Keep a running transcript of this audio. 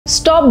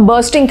Stop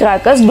bursting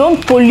crackers,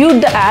 don't pollute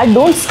the air,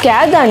 don't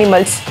scare the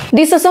animals.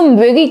 These are some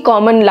very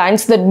common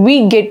lines that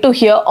we get to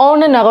hear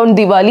on and around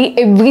Diwali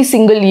every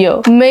single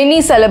year.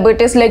 Many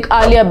celebrities like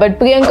Alia Bhatt,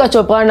 Priyanka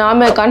Chopra and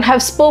Aamir Khan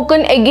have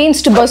spoken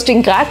against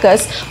bursting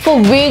crackers for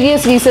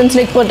various reasons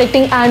like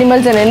protecting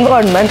animals and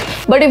environment,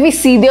 but if we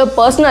see their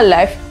personal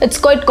life, it's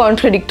quite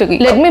contradictory.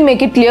 Let me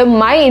make it clear,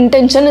 my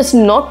intention is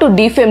not to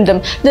defame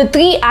them. The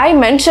three I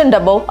mentioned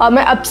above are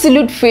my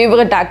absolute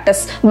favorite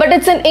actors, but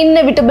it's an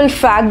inevitable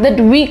fact that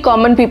we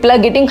common people are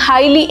getting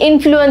highly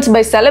influenced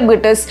by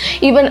celebrities.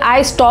 Even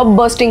I stopped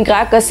bursting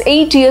crackers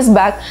 8 years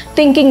back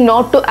thinking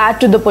not to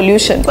add to the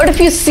pollution. But if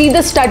you see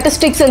the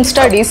statistics and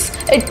studies,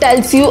 it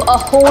tells you a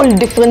whole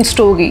different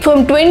story.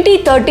 From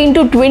 2013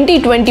 to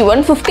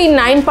 2021,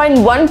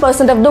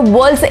 59.1% of the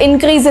world's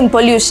increase in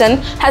pollution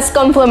has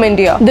come from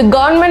India. The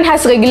government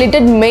has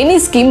regulated many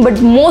schemes,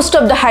 but most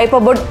of the hype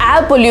about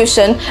air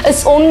pollution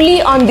is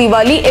only on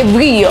Diwali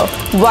every year.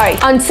 Why?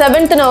 On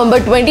 7th November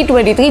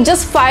 2023,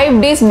 just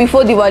 5 days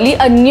before Diwali,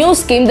 a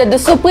news came that the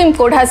Supreme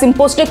Court has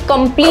imposed a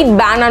complete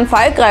ban on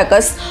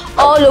firecrackers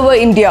all over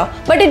India.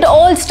 But it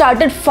all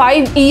started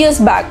 5 years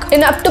back.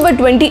 In October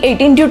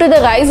 2018, due to the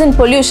rise in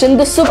pollution,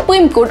 the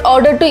Supreme Court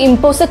ordered to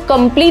impose a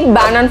complete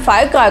ban on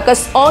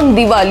firecrackers on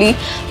Diwali,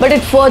 but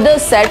it further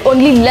said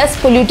only less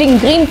polluting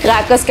green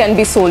crackers can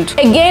be sold.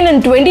 Again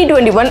in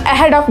 2021,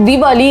 ahead of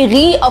Diwali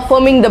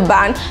reaffirming the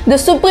ban, the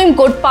Supreme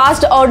Court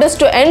passed orders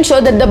to ensure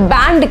that the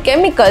banned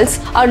chemicals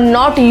are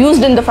not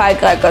used in the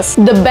firecrackers.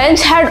 The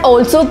bench had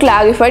also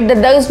clarified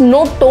that there is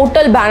no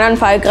total ban on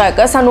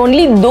firecrackers and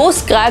only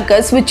those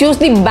crackers which use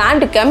the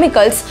banned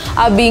chemicals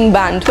are being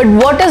banned. But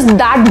what is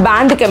that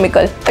banned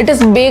chemical? It is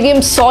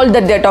barium salt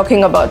that they are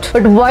talking about.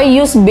 But why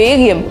use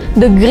barium?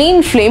 The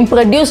green flame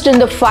produced in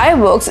the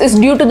fireworks is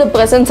due to the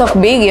presence of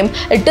barium.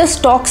 It is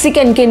toxic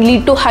and can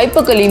lead to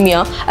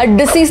hypokalemia, a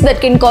disease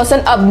that can cause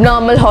an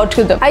abnormal heart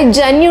rhythm. I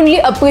genuinely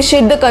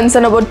appreciate the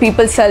concern about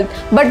people's health,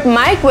 but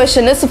my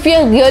question is, if we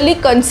are really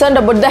concerned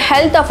about the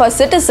health of our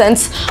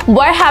citizens,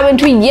 why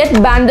haven't we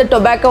yet banned the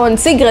tobacco and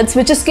cigarettes,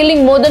 which is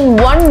killing more than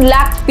 1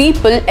 lakh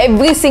people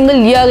every single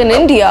year in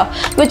India,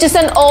 which is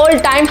an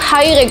all-time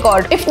high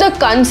record? If the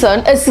concern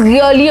is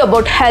really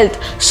about health,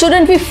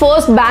 shouldn't we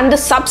first ban the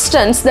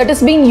substance that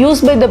is being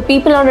used by the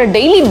people on a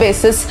daily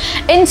basis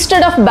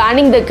instead of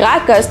banning the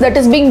crackers that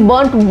is being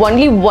burnt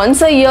only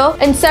once a year?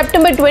 In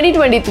September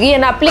 2023,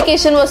 an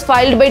application was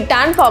filed by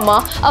Tan Pharma,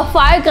 a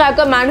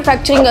firecracker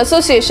manufacturing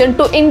association,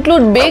 to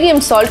include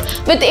barium salt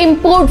with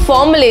improved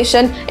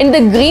formulation in the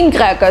green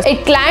crackers.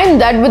 It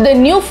claimed that with the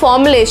new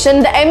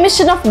formulation, the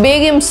emission of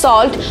barium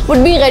salt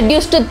would be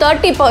reduced to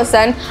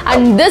 30%,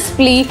 and this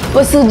plea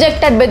was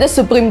rejected by the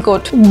Supreme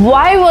Court.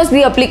 Why was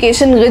the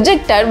application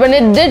rejected when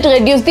it did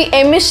reduce the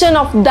emission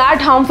of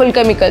that harmful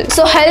chemical?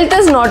 So health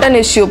is not an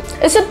issue.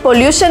 Is it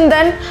pollution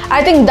then?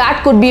 I think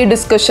that could be a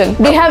discussion.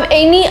 Do you have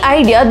any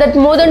idea that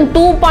more than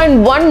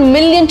 2.1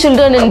 million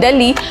children in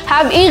Delhi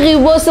have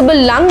irreversible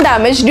lung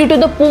damage due to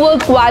the poor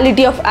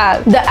quality of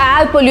air? The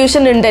air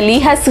pollution in Delhi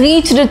has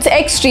reached its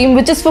extreme,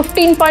 which is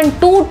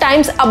 15.2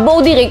 times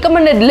above the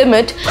recommended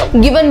limit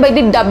given by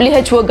the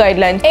WHO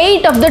guidelines.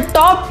 8 of the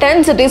top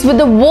 10 cities with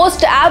the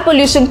worst air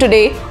pollution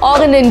today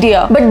are in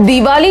India. But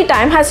Diwali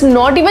time has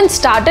not even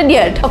started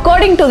yet.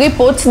 According to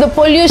reports, the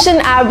pollution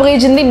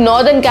average in the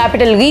northern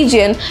capital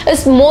region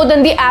is more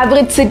than the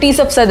average cities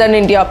of southern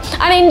India.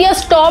 And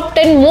India's top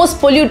 10 most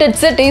polluted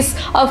cities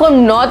are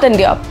from North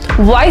India.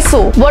 Why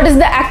so? What is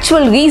the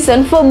actual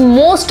reason for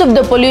most of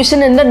the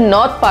pollution in the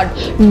north part?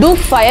 Do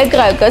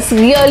firecrackers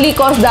really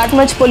cause that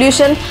much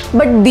pollution?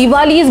 But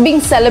Diwali is being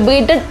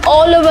celebrated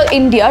all over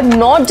India,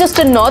 not just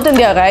in North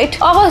India, right?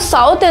 Or are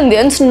South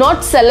Indians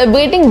not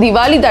celebrating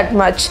Diwali that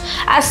much?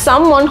 As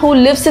someone who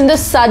lives in the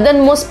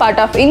southernmost part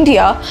of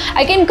India,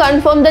 I can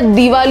confirm that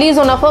Diwali is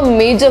one of our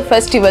major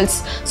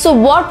festivals. So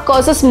what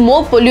causes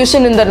more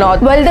pollution in the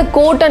north? While the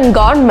court and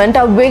government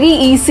are very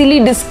easily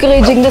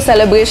discouraging the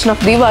celebration of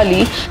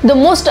Diwali, the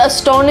most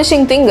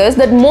astonishing thing is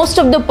that most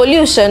of the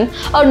pollution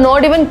are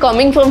not even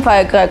coming from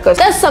firecrackers.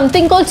 There's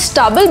something called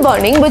stubble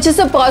burning, which is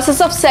a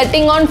process of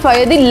setting on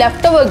fire the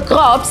leftover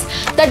crops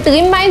that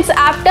remains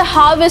after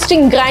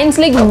harvesting grains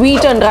like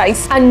wheat and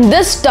rice. And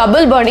this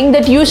stubble burning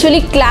that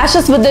usually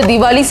clashes with the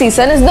Diwali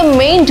season is the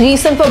main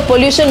reason for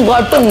pollution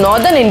brought to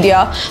northern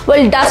India,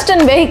 while dust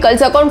and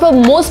vehicles account for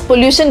most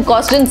pollution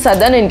caused in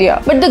southern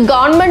India. But the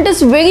government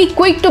is very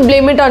quick to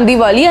blame it on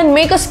Diwali and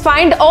make us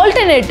find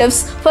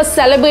alternatives for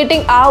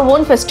celebrating our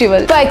own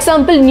festival. For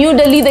example, New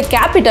Delhi, the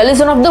capital, is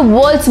one of the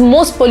world's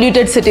most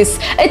polluted cities.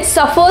 It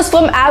suffers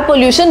from air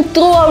pollution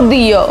throughout the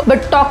year,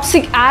 but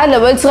toxic air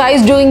levels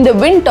rise during the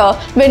winter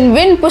when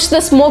wind pushes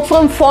the smoke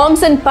from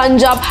farms in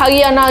Punjab,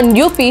 Haryana and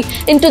UP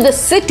into the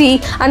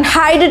city and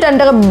hide it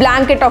under a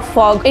blanket of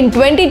fog. In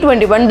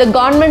 2021, the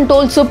government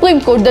told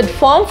Supreme Court that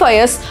farm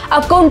fires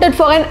accounted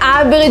for an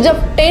average of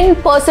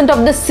 10%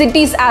 of the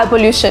city's air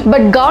pollution.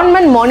 But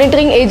government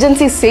monitoring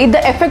agencies say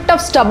the effect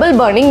of stubble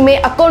burning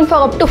may account for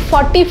up to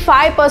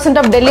 45%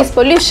 of Delhi's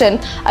pollution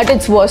at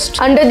its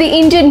worst. Under the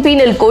Indian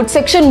Penal Code,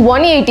 Section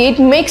 188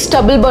 makes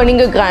stubble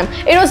burning a crime.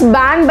 It was was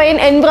banned by an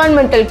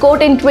environmental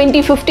court in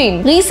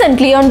 2015.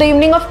 Recently, on the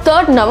evening of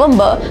 3rd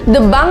November, the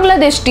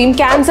Bangladesh team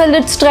cancelled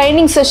its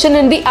training session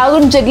in the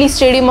Arun Jaitley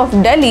Stadium of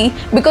Delhi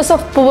because of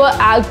poor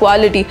air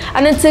quality,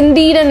 and it's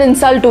indeed an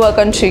insult to our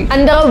country.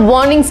 And there are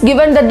warnings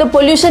given that the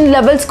pollution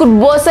levels could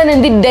worsen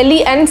in the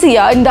Delhi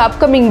NCR in the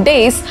upcoming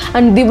days,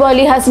 and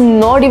Diwali has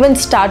not even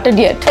started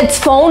yet. It's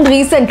found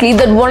recently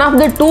that one of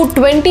the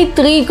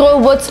 223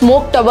 crore worth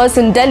smoke towers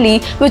in Delhi,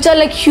 which are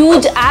like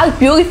huge air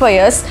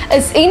purifiers,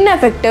 is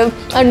ineffective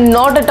and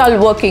not at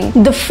all working.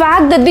 The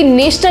fact that the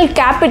national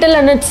capital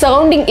and its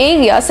surrounding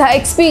areas are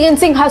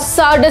experiencing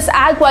hazardous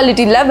air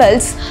quality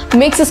levels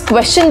makes us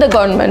question the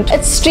government.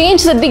 It's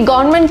strange that the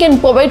government can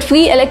provide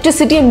free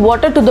electricity and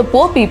water to the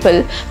poor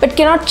people but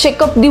cannot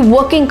check up the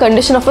working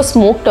condition of a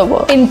smoke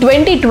tower. In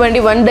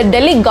 2021, the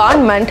Delhi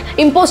government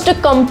imposed a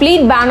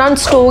complete ban on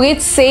storage,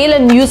 sale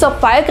and use of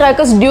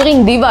firecrackers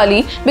during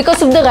Diwali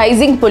because of the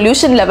rising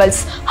pollution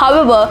levels.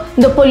 However,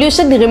 the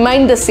pollution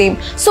remained the same.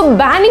 So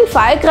banning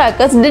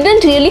firecrackers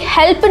didn't really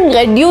help in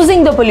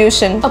reducing the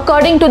pollution.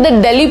 According to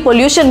the Delhi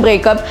pollution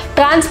breakup,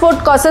 transport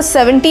causes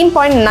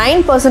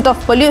 17.9% of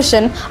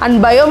pollution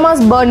and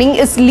biomass burning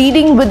is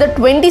leading with a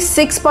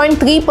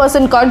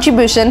 26.3%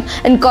 contribution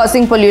in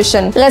causing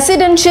pollution.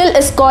 Residential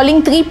is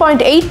calling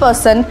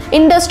 3.8%,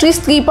 industries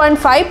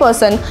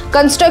 3.5%,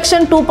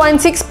 construction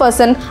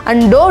 2.6%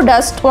 and door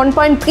dust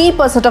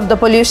 1.3% of the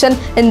pollution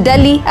in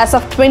Delhi as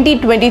of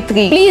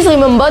 2023. Please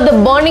remember,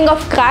 the burning of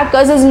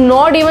crackers is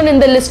not even in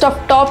the list of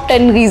top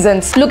 10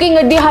 reasons. Looking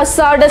at the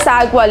hazardous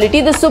air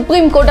quality, the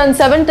Supreme Court on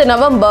 7th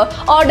November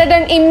ordered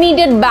an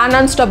immediate ban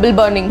on stubble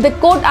burning. The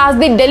court asked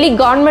the Delhi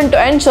government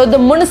to ensure the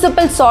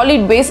municipal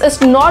solid waste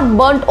is not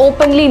burnt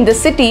openly in the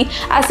city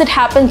as it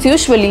happens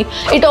usually.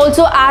 It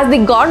also asked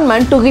the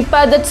government to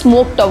repair that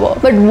smoke tower.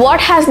 But what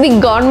has the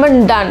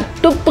government done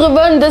to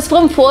prevent this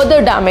from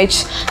further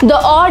damage? The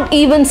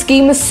odd-even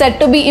scheme is set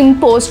to be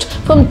imposed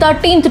from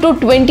 13th to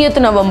 20th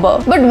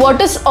November. But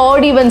what is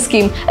odd-even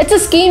scheme? It's a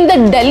scheme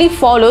that Delhi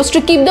follows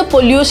to keep the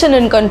pollution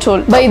in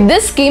control. By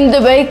this scheme,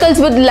 the vehicles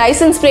with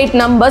license plate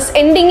numbers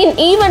ending in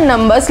even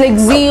numbers like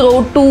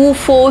 0, 2,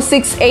 4,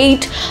 6,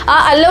 8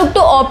 are allowed to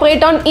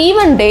operate on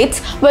even dates,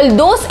 while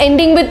those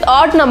ending with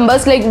odd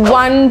numbers like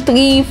 1,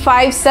 3,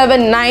 5,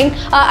 7, 9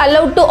 are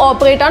allowed to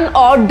operate on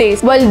odd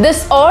days. While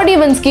this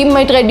odd-even scheme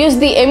might reduce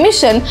the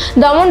emission,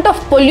 the amount of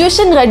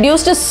pollution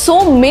reduced is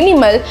so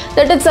minimal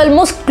that it's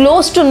almost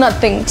close to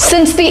nothing.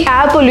 Since the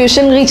air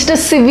pollution reached a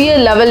severe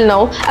level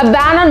now, a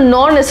ban on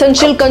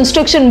non-essential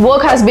construction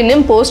work has been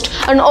imposed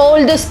and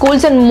all the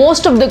schools and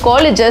most of the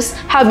colleges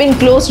have been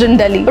closed in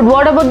Delhi. But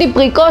what about the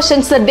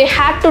precautions that they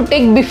had to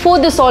take before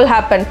this all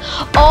happened?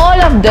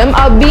 All of them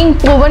are being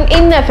proven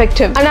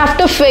ineffective, and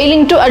after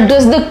failing to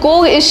address the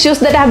core issues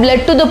that have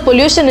led to the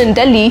pollution in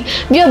Delhi,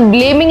 we are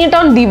blaming it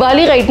on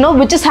Diwali right now,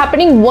 which is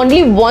happening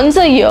only once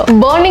a year.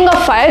 Burning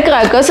of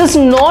firecrackers is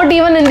not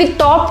even in the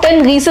top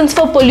 10 reasons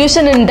for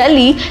pollution in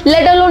Delhi,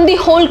 let alone the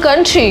whole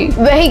country.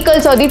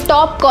 Vehicles are the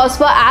top cause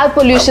for air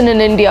pollution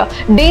in India.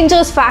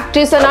 Dangerous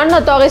factories and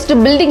unauthorized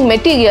building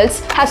materials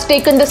has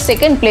taken the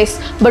second place.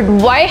 But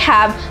why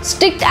have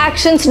strict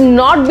actions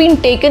not been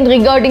taken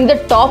regarding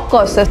the top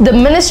causes? The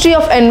Ministry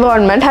of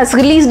Environment has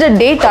released the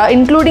data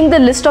including the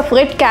list of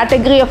red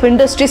category of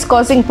industries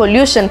causing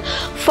pollution.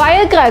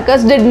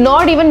 Firecrackers did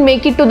not even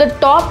make it to the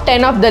top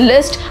 10 of the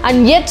list,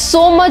 and yet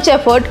so much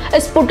effort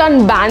is put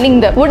on banning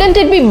them. Wouldn't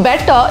it be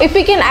better if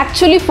we can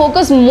actually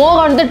focus more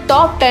on the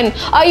top 10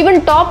 or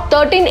even top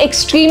 13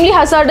 extremely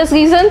hazardous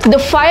reasons? The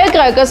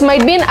firecrackers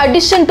might be an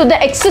addition to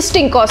the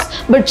existing cause,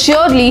 but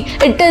surely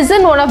it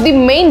isn't one of the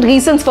main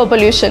reasons for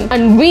pollution.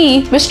 And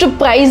we wish to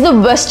praise the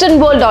Western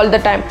world all the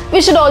time.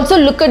 We should also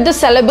look at the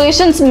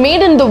celebrations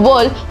made in the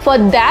world for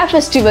their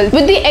festivals.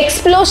 With the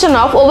explosion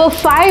of over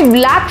 5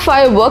 lakh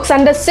fireworks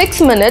under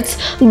 6 minutes,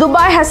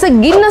 Dubai has a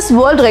Guinness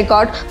World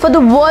Record for the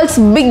world's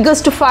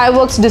biggest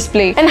fireworks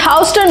display. In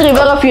Houston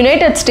River of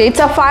United States,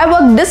 a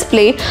firework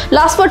display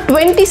lasts for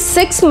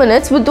 26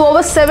 minutes with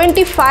over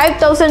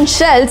 75,000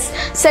 shells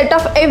set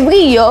off every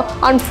year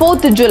on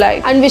 4th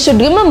July. And we should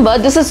remember,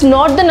 this is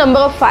not the number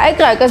of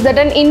firecrackers that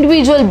an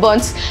individual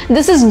burns.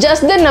 This is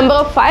just the number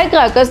of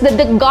firecrackers that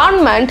the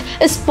government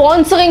is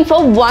sponsoring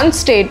for one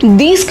state.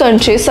 These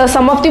countries are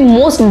some of the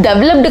most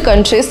developed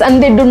countries,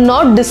 and they do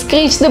not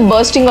discourage the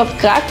bursting of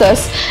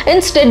crackers.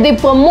 Instead, they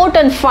promote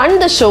and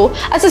fund the show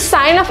as a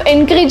sign of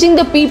encouraging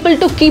the people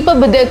to keep up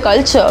with their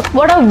culture.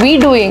 What are we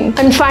doing?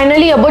 And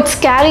finally, about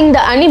scaring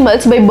the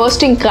animals by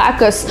bursting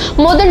crackers.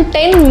 More than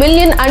 10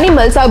 million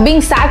animals are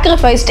being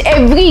sacrificed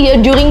every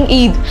year during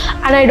Eid,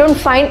 and I don't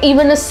find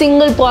even a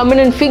single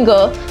prominent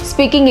figure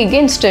speaking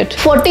against it.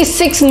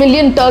 46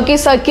 million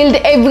turkeys are killed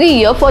every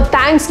year for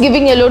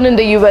Thanksgiving alone in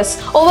the US.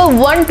 Over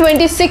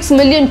 126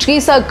 million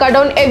trees are cut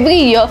down every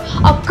year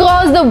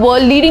across the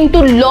world, leading to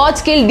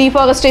large-scale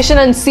deforestation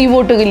and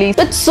CO2 release.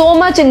 With so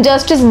much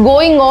injustice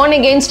going on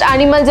against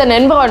animals and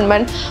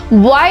environment,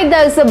 why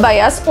there is a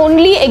bias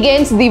only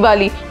against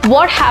Diwali?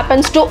 What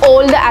happens to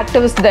all the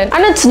activists then?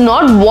 And it's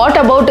not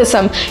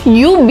whataboutism.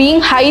 You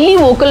being highly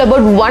vocal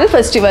about one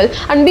festival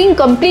and being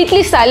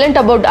completely silent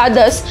about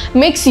others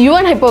makes you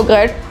an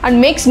hypocrite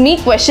and makes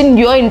me question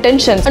your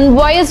intentions. And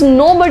why is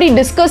nobody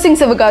discussing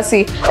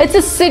Sivakasi? It's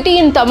a city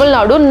in Tamil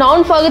Nadu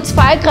known for its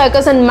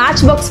firecrackers and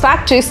matchbox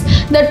factories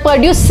that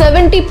produce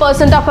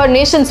 70% of our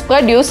nation's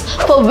produce,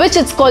 for which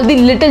it's called the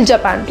Little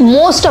Japan.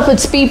 Most of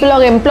its people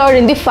are employed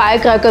in the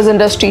firecrackers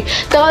industry.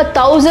 There are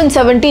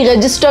 1,070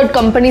 registered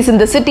companies in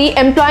the city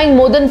employing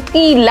more than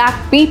 3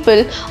 lakh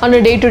people on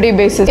a day-to-day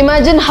basis.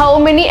 Imagine how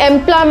many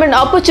employment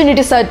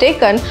opportunities are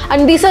taken,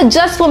 and these are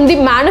just from the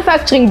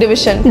manufacturing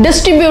division.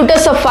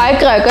 Distributors of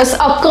firecrackers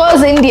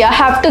across India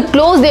have to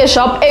close their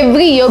shop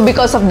every year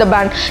because of the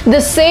ban.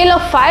 The sale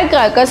of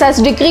firecrackers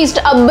has decreased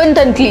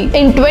abundantly.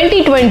 In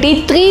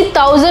 2020,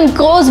 3,000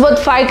 crores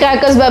worth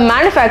firecrackers were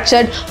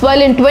manufactured,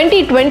 while in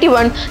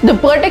 2021, the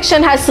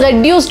protection has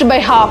reduced by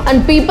half.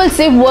 And people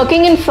say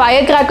working in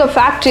firecracker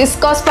factories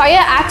cause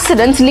fire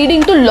accidents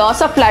leading to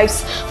loss of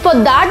lives. For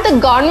that, the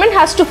government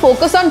has to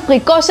focus on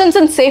precautions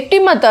and safety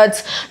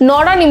methods,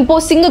 not on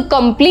imposing a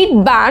complete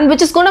ban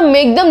which is going to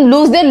make them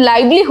lose their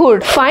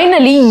livelihood.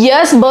 Finally,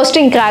 yes,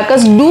 bursting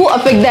crackers do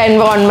affect the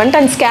environment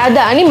and scare the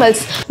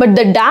animals, but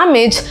the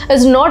damage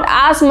is not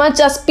as much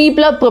as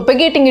people are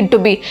propagating it to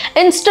be.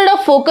 Instead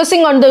of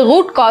focusing on the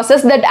root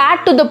causes that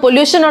add to the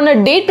pollution on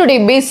a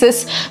day-to-day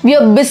basis, we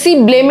are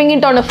busy blaming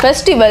it on a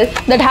festival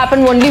that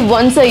happened only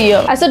once a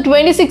year. As a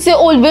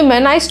 26-year-old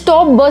woman, I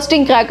stopped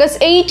bursting crackers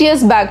 8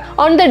 years back.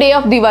 On the day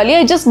of Diwali,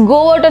 I just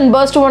go out and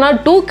burst 1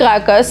 or 2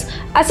 crackers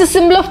as a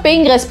symbol of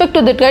paying respect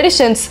to the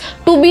traditions.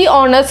 To be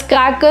honest,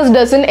 crackers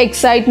doesn't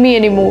excite me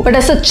anymore. But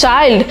as a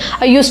child,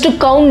 I used to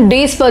count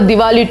days for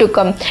Diwali to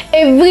come.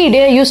 Every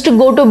day I used to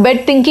go to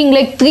bed thinking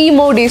like 3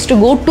 more days to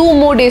go, 2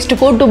 more days to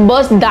go to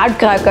burst that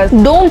crackers.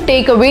 Don't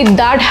take away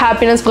that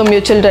happiness from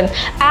your children.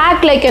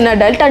 Act like an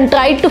adult and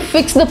try to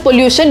fix the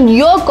pollution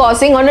you're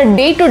causing on a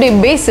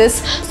day-to-day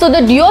basis so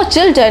that your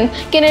children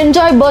can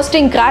enjoy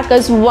bursting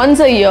crackers once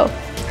a year.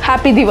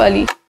 Happy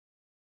Diwali!